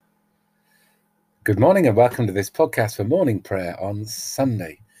Good morning and welcome to this podcast for morning prayer on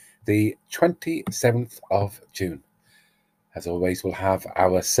Sunday, the 27th of June. As always, we'll have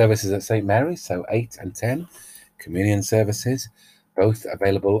our services at St. Mary's, so 8 and 10, communion services, both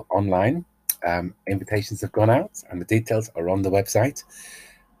available online. Invitations have gone out and the details are on the website.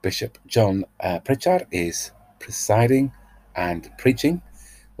 Bishop John Pritchard is presiding and preaching.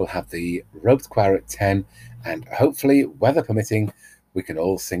 We'll have the roped choir at 10 and hopefully, weather permitting, we can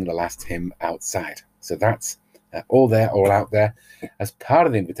all sing the last hymn outside. So that's all out there. As part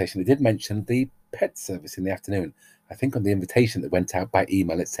of the invitation, they did mention the pet service in the afternoon. I think on the invitation that went out by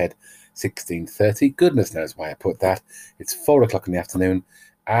email, it said 16:30. Goodness knows why I put that. It's 4 o'clock in the afternoon,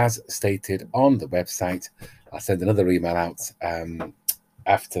 as stated on the website. I'll send another email out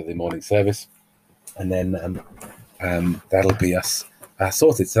after the morning service, and then that'll be us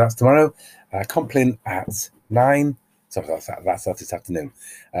sorted. So that's tomorrow. Compline at 9. So that's this afternoon.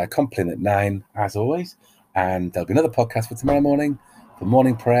 Compline at 9, as always. And there'll be another podcast for tomorrow morning for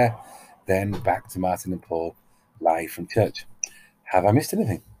morning prayer. Then back to Martin and Paul live from church. Have I missed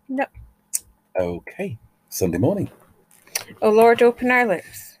anything? No. Okay. Sunday morning. O Lord, open our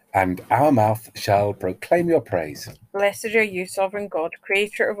lips, and our mouth shall proclaim your praise. Blessed are you, sovereign God,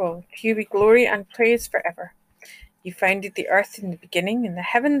 creator of all. To you be glory and praise forever. You founded the earth in the beginning, and the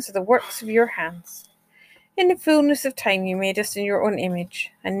heavens are the works of your hands. In the fullness of time you made us in your own image,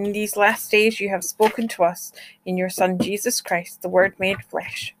 and in these last days you have spoken to us in your Son Jesus Christ, the Word made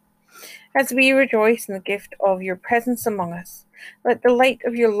flesh. As we rejoice in the gift of your presence among us, let the light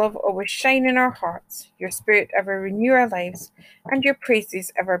of your love always shine in our hearts, your Spirit ever renew our lives, and your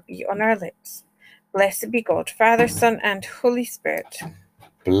praises ever be on our lips. Blessed be God, Father, Son, and Holy Spirit.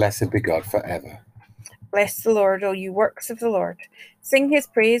 Blessed be God forever. Bless the Lord, all you works of the Lord. Sing his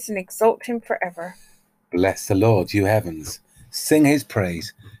praise and exalt him forever. Bless the Lord, you heavens. Sing his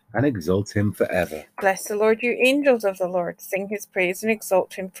praise and exalt him forever. Bless the Lord, you angels of the Lord. Sing his praise and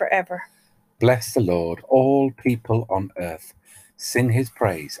exalt him forever. Bless the Lord, all people on earth. Sing his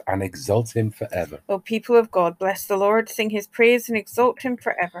praise and exalt him forever. O people of God, bless the Lord. Sing his praise and exalt him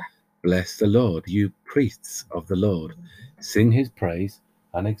forever. Bless the Lord, you priests of the Lord. Sing his praise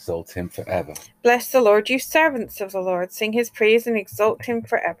and exalt him forever. Bless the Lord, you servants of the Lord. Sing his praise and exalt him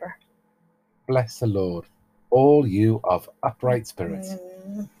forever. Bless the Lord, all you of upright spirit.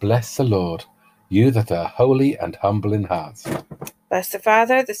 Bless the Lord, you that are holy and humble in heart. Bless the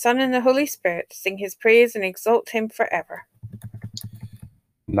Father, the Son, and the Holy Spirit. Sing his praise and exalt him forever.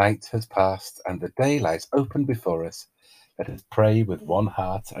 Night has passed and the day lies open before us. Let us pray with one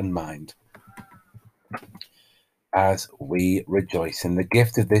heart and mind. As we rejoice in the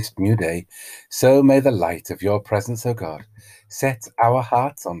gift of this new day, so may the light of your presence, O God, set our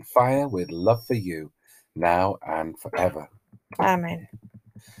hearts on fire with love for you, now and forever. Amen.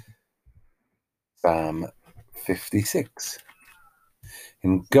 Psalm 56.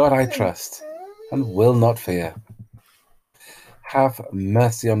 In God I trust and will not fear. Have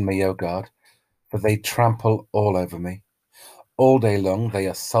mercy on me, O God, for they trample all over me. All day long they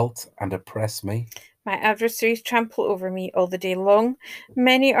assault and oppress me. My adversaries trample over me all the day long.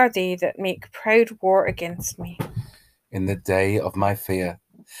 Many are they that make proud war against me. In the day of my fear,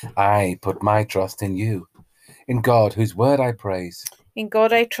 I put my trust in you. In God, whose word I praise. In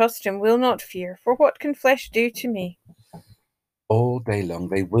God I trust and will not fear, for what can flesh do to me? All day long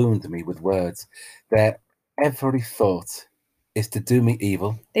they wound me with words. Their every thought is to do me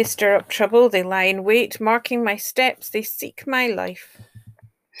evil. They stir up trouble, they lie in wait, marking my steps, they seek my life.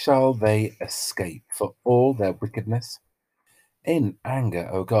 Shall they escape for all their wickedness? In anger,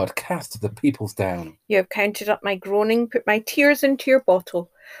 O God, cast the peoples down. You have counted up my groaning, put my tears into your bottle.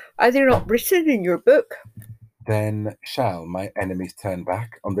 Are they not written in your book? Then shall my enemies turn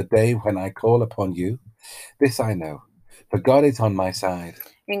back on the day when I call upon you. This I know, for God is on my side.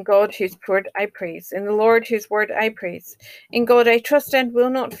 In God whose word I praise, in the Lord whose word I praise. In God I trust and will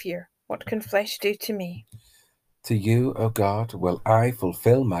not fear. What can flesh do to me? To you, O God, will I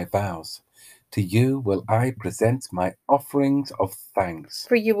fulfill my vows. To you will I present my offerings of thanks.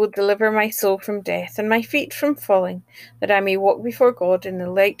 For you will deliver my soul from death and my feet from falling, that I may walk before God in the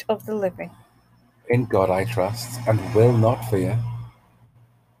light of the living. In God I trust and will not fear.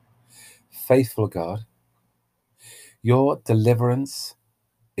 Faithful God, your deliverance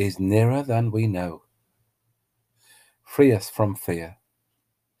is nearer than we know. Free us from fear.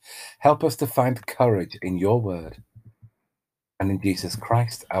 Help us to find courage in your word and in Jesus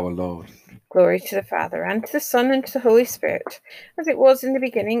Christ our Lord. Glory to the Father, and to the Son, and to the Holy Spirit, as it was in the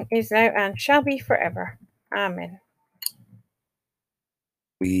beginning, is now, and shall be forever. Amen.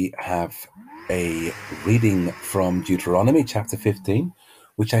 We have a reading from Deuteronomy chapter 15.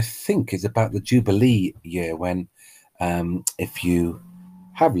 which I think is about the Jubilee year, when if you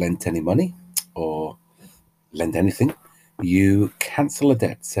have lent any money or lend anything, you cancel the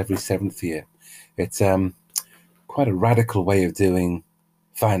debts every 7th year. It's quite a radical way of doing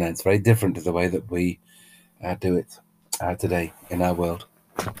finance, very different to the way that we do it today in our world.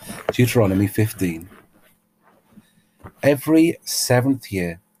 Deuteronomy 15. Every 7th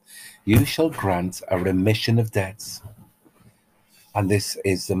year you shall grant a remission of debts, and this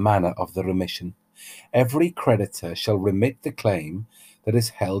is the manner of the remission. Every creditor shall remit the claim that is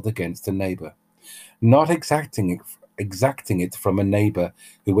held against a neighbour, not exacting it from a neighbour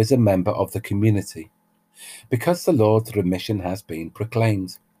who is a member of the community, because the Lord's remission has been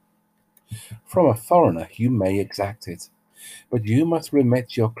proclaimed. From a foreigner you may exact it, but you must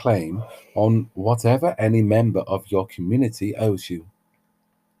remit your claim on whatever any member of your community owes you.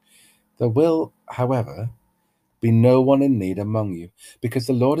 There will, however, be no one in need among you, because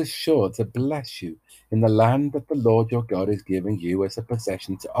the Lord is sure to bless you in the land that the Lord your God is giving you as a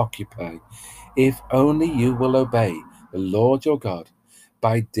possession to occupy, if only you will obey the Lord your God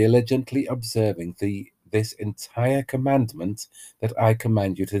by diligently observing this entire commandment that I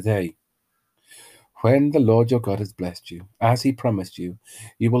command you today. When the Lord your God has blessed you, as he promised you,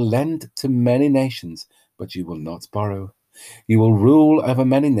 you will lend to many nations, but you will not borrow. You will rule over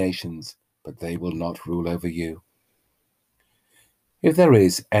many nations, but they will not rule over you. If there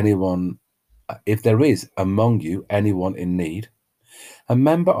is among you anyone in need, a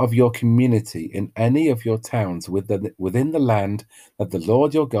member of your community in any of your towns within the land that the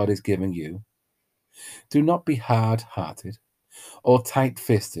Lord your God is giving you, do not be hard-hearted or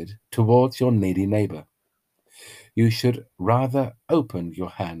tight-fisted towards your needy neighbor. You should rather open your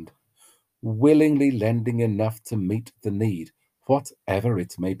hand, willingly lending enough to meet the need, whatever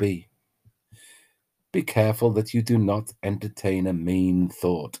it may be. Be careful that you do not entertain a mean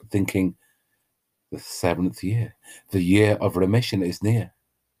thought, thinking, the 7th year, the year of remission, is near,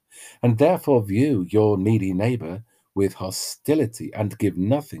 and therefore view your needy neighbor with hostility and give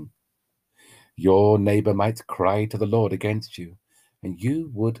nothing. Your neighbor might cry to the Lord against you, and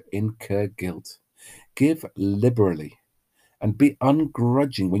you would incur guilt. Give liberally, and be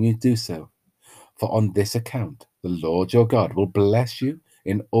ungrudging when you do so, for on this account the Lord your God will bless you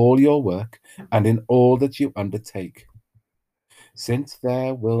in all your work and in all that you undertake. Since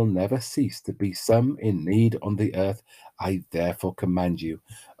there will never cease to be some in need on the earth, I therefore command you,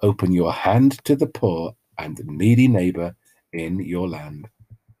 open your hand to the poor and needy neighbor in your land.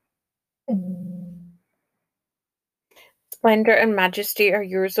 Splendor and majesty are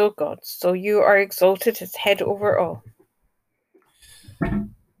yours, O God, so you are exalted as head over all.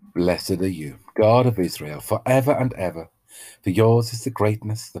 Blessed are you, God of Israel, forever and ever. For yours is the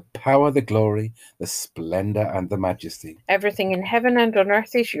greatness, the power, the glory, the splendor, and the majesty. Everything in heaven and on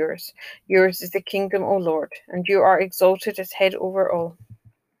earth is yours. Yours is the kingdom, O Lord, and you are exalted as head over all.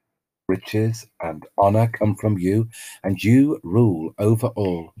 Riches and honor come from you, and you rule over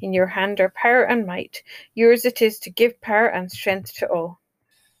all. In your hand are power and might. Yours it is to give power and strength to all.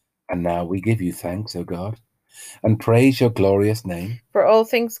 And now we give you thanks, O God, and praise your glorious name. For all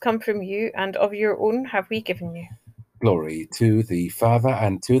things come from you, and of your own have we given you. Glory to the Father,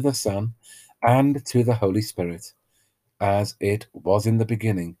 and to the Son, and to the Holy Spirit, as it was in the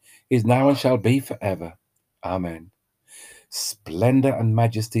beginning, is now, and shall be forever. Amen. Splendor and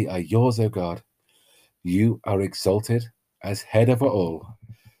majesty are yours, O God. You are exalted as head over all.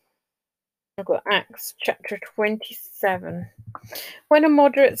 I've got Acts chapter 27. When a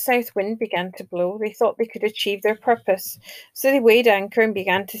moderate south wind began to blow, they thought they could achieve their purpose, so they weighed anchor and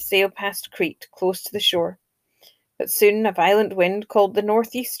began to sail past Crete, close to the shore. But soon a violent wind, called the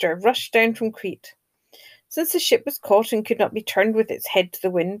northeaster, rushed down from Crete. Since the ship was caught and could not be turned with its head to the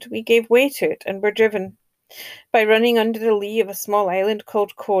wind, we gave way to it and were driven. By running under the lee of a small island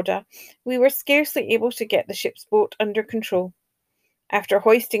called Cauda, we were scarcely able to get the ship's boat under control. After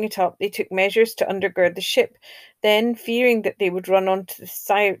hoisting it up, they took measures to undergird the ship. Then, fearing that they would run onto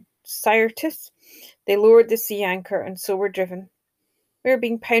the Syrtis, they lowered the sea anchor, and so were driven. We were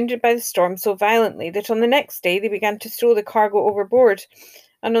being pounded by the storm so violently that on the next day they began to throw the cargo overboard,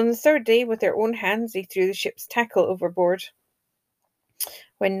 and on the third day, with their own hands, they threw the ship's tackle overboard.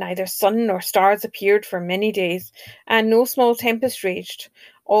 When neither sun nor stars appeared for many days, and no small tempest raged,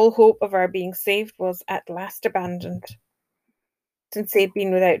 all hope of our being saved was at last abandoned. Since they had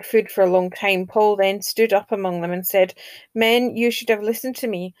been without food for a long time, Paul then stood up among them and said, Men, you should have listened to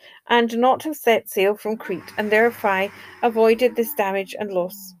me, and not have set sail from Crete, and thereby avoided this damage and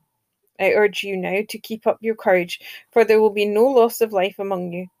loss. I urge you now to keep up your courage, for there will be no loss of life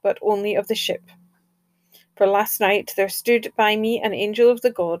among you, but only of the ship. For last night there stood by me an angel of the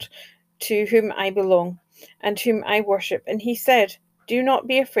God to whom I belong, and whom I worship, and he said, 'Do not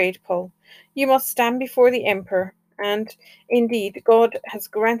be afraid, Paul. You must stand before the emperor, and, indeed, God has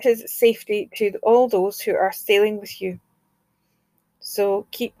granted safety to all those who are sailing with you. So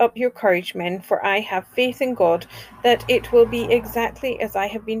keep up your courage, men, for I have faith in God that it will be exactly as I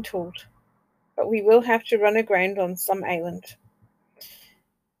have been told. But we will have to run aground on some island.'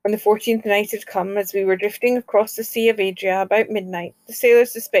 When the 14th night had come, as we were drifting across the Sea of Adria about midnight, the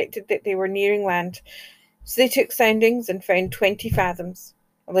sailors suspected that they were nearing land, so they took soundings and found 20 fathoms.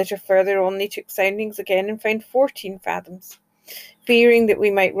 A little further on they took soundings again and found 14 fathoms. Fearing that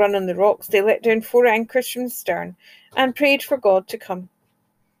we might run on the rocks, they let down 4 anchors from the stern and prayed for God to come.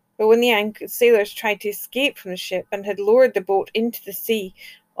 But when the sailors tried to escape from the ship and had lowered the boat into the sea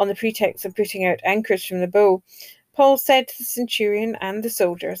on the pretext of putting out anchors from the bow, Paul said to the centurion and the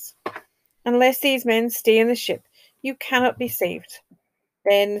soldiers, 'Unless these men stay in the ship, you cannot be saved.'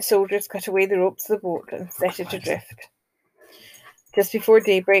 Then the soldiers cut away the ropes of the boat and set it adrift. Just before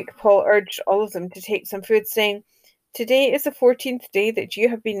daybreak, Paul urged all of them to take some food, saying, 'Today is the 14th day that you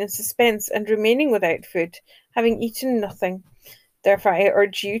have been in suspense and remaining without food, having eaten nothing. Therefore I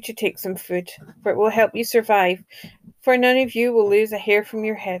urge you to take some food, for it will help you survive, for none of you will lose a hair from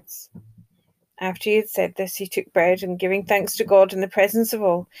your heads.' After he had said this, he took bread, and giving thanks to God in the presence of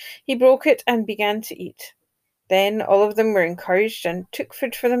all, he broke it and began to eat. Then all of them were encouraged and took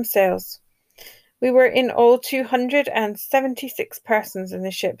food for themselves. We were in all 276 persons in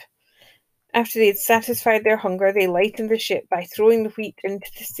the ship. After they had satisfied their hunger, they lightened the ship by throwing the wheat into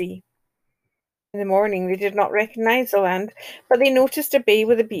the sea. In the morning they did not recognize the land, but they noticed a bay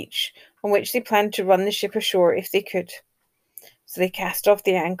with a beach, on which they planned to run the ship ashore if they could. So they cast off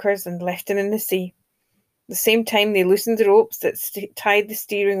the anchors and left them in the sea. At the same time they loosened the ropes that tied the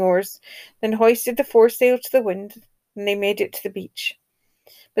steering oars, then hoisted the foresail to the wind, and they made it to the beach.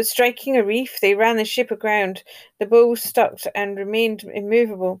 But striking a reef, they ran the ship aground. The bow stuck and remained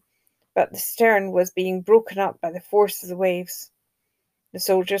immovable, but the stern was being broken up by the force of the waves. The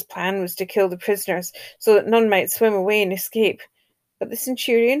soldiers' plan was to kill the prisoners, so that none might swim away and escape. But the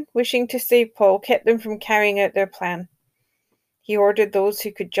centurion, wishing to save Paul, kept them from carrying out their plan. He ordered those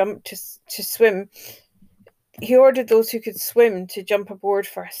who could swim to jump aboard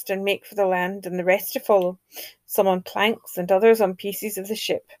first and make for the land, and the rest to follow, some on planks and others on pieces of the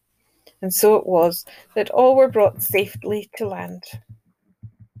ship. And so it was that all were brought safely to land.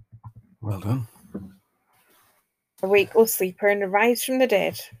 Well done. Awake, O sleeper, and arise from the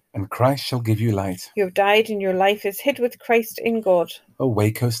dead. And Christ shall give you light. You have died, and your life is hid with Christ in God.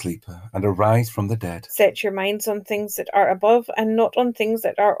 Awake, O sleeper, and arise from the dead. Set your minds on things that are above, and not on things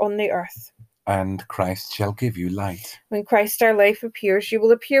that are on the earth. And Christ shall give you light. When Christ our life appears, you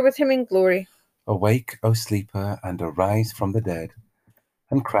will appear with him in glory. Awake, O sleeper, and arise from the dead,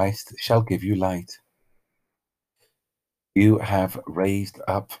 and Christ shall give you light. You have raised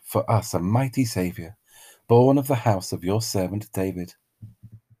up for us a mighty Saviour, born of the house of your servant David.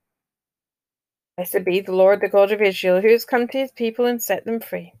 Blessed be the Lord, the God of Israel, who has come to his people and set them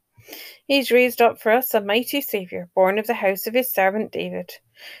free. He's raised up for us a mighty Saviour, born of the house of his servant David.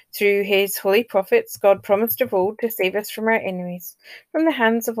 Through his holy prophets, God promised of old to save us from our enemies, from the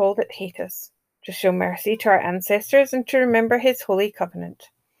hands of all that hate us, to show mercy to our ancestors, and to remember his holy covenant.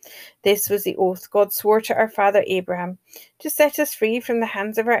 This was the oath God swore to our father Abraham, to set us free from the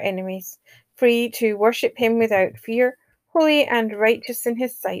hands of our enemies, free to worship him without fear, holy and righteous in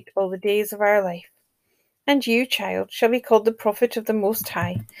his sight all the days of our life. And you, child, shall be called the prophet of the Most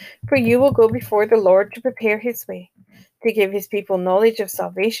High, for you will go before the Lord to prepare his way, to give his people knowledge of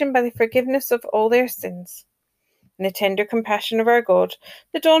salvation by the forgiveness of all their sins. In the tender compassion of our God,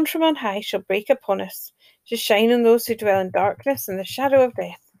 the dawn from on high shall break upon us, to shine on those who dwell in darkness and the shadow of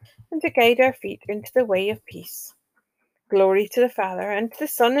death, and to guide our feet into the way of peace. Glory to the Father, and to the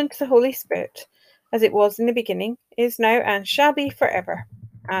Son, and to the Holy Spirit, as it was in the beginning, is now, and shall be forever.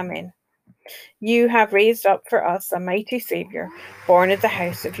 Amen. You have raised up for us a mighty Saviour, born of the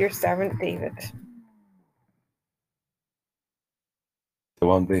house of your servant David. So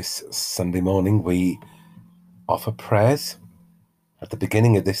on this Sunday morning, we offer prayers at the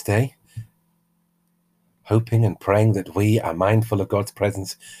beginning of this day, hoping and praying that we are mindful of God's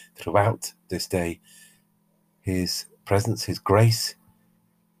presence throughout this day, his presence, his grace,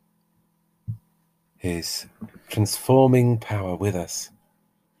 his transforming power with us.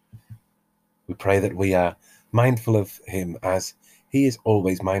 We pray that we are mindful of him as he is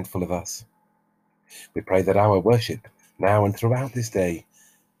always mindful of us. We pray that our worship now and throughout this day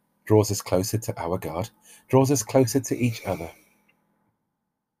draws us closer to our God, draws us closer to each other.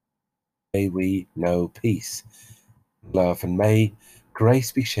 May we know peace, love, and may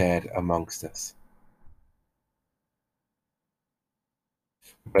grace be shared amongst us.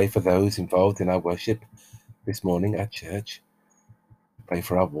 Pray for those involved in our worship this morning at church. Pray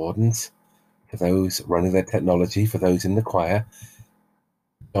for our wardens, for those running their technology, for those in the choir.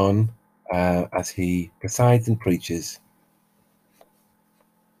 John, as he presides and preaches.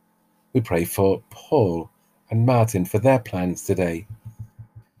 We pray for Paul and Martin for their plans today.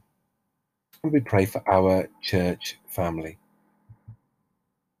 And we pray for our church family.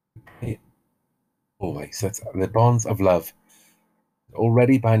 Always, that the bonds of love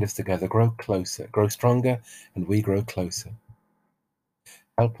already bind us together, grow closer, grow stronger, and we grow closer.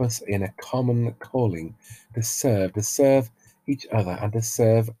 Help us in a common calling to serve each other and to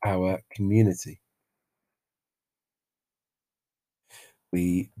serve our community.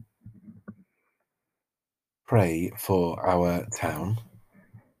 We pray for our town,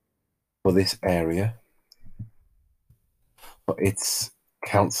 for this area, for its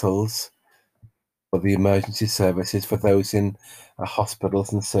councils, for the emergency services, for those in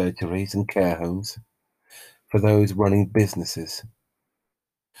hospitals and surgeries and care homes, for those running businesses.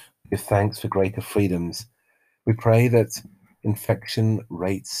 We give thanks for greater freedoms. We pray that infection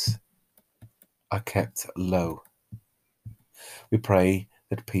rates are kept low. We pray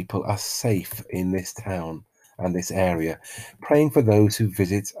that people are safe in this town and this area, praying for those who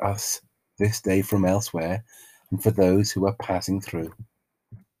visit us this day from elsewhere and for those who are passing through.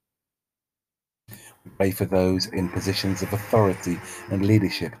 We pray for those in positions of authority and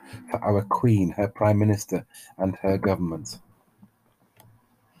leadership, for our Queen, her Prime Minister, and her government.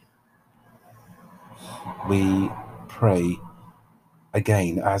 We pray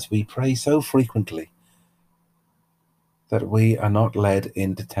again, as we pray so frequently, that we are not led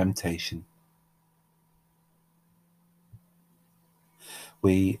into temptation.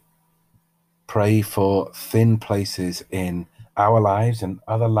 We pray for thin places in our lives and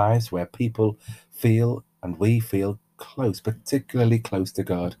other lives where people feel and we feel close, particularly close to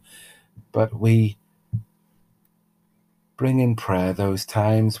God. But we bring in prayer those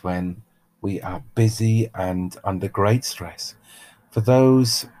times when we are busy and under great stress. For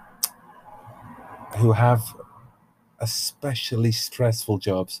those who have especially stressful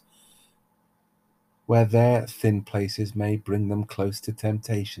jobs, where their thin places may bring them close to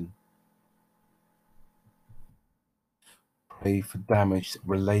temptation. Pray for damaged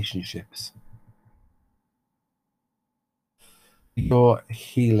relationships. Your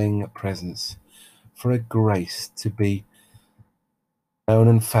healing presence, for a grace to be known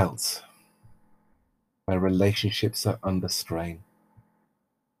and felt where relationships are under strain.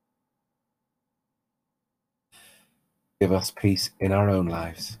 Give us peace in our own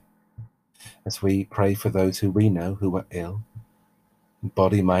lives as we pray for those who we know who are ill, in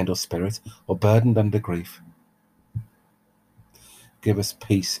body, mind, or spirit, or burdened under grief. Give us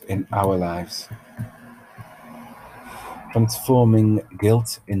peace in our lives, transforming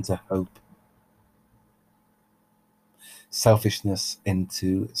guilt into hope, selfishness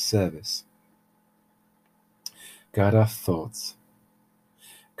into service. Guard our thoughts,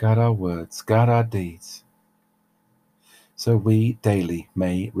 guard our words, guard our deeds, so we daily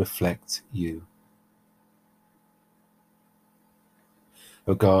may reflect you.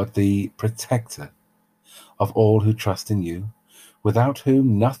 O God, the protector of all who trust in you, without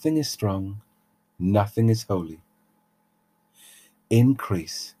whom nothing is strong, nothing is holy.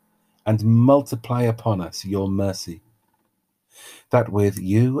 Increase and multiply upon us your mercy, that with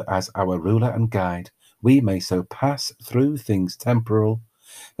you as our ruler and guide, we may so pass through things temporal,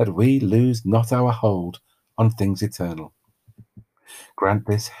 that we lose not our hold on things eternal. Grant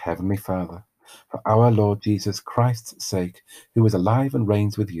this, Heavenly Father, for our Lord Jesus Christ's sake, who is alive and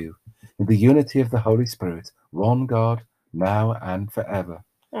reigns with you, in the unity of the Holy Spirit, one God, now and forever.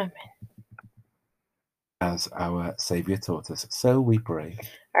 Amen. As our Saviour taught us, so we pray.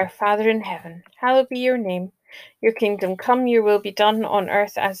 Our Father in heaven, hallowed be your name. Your kingdom come, your will be done on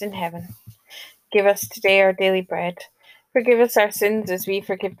earth as in heaven. Give us today our daily bread. Forgive us our sins as we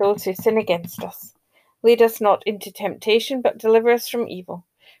forgive those who sin against us. Lead us not into temptation, but deliver us from evil.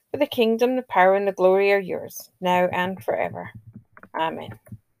 For the kingdom, the power, and the glory are yours, now and forever. Amen.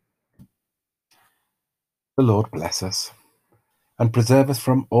 The Lord bless us and preserve us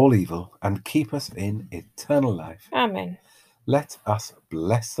from all evil and keep us in eternal life. Amen. Let us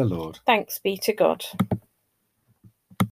bless the Lord. Thanks be to God.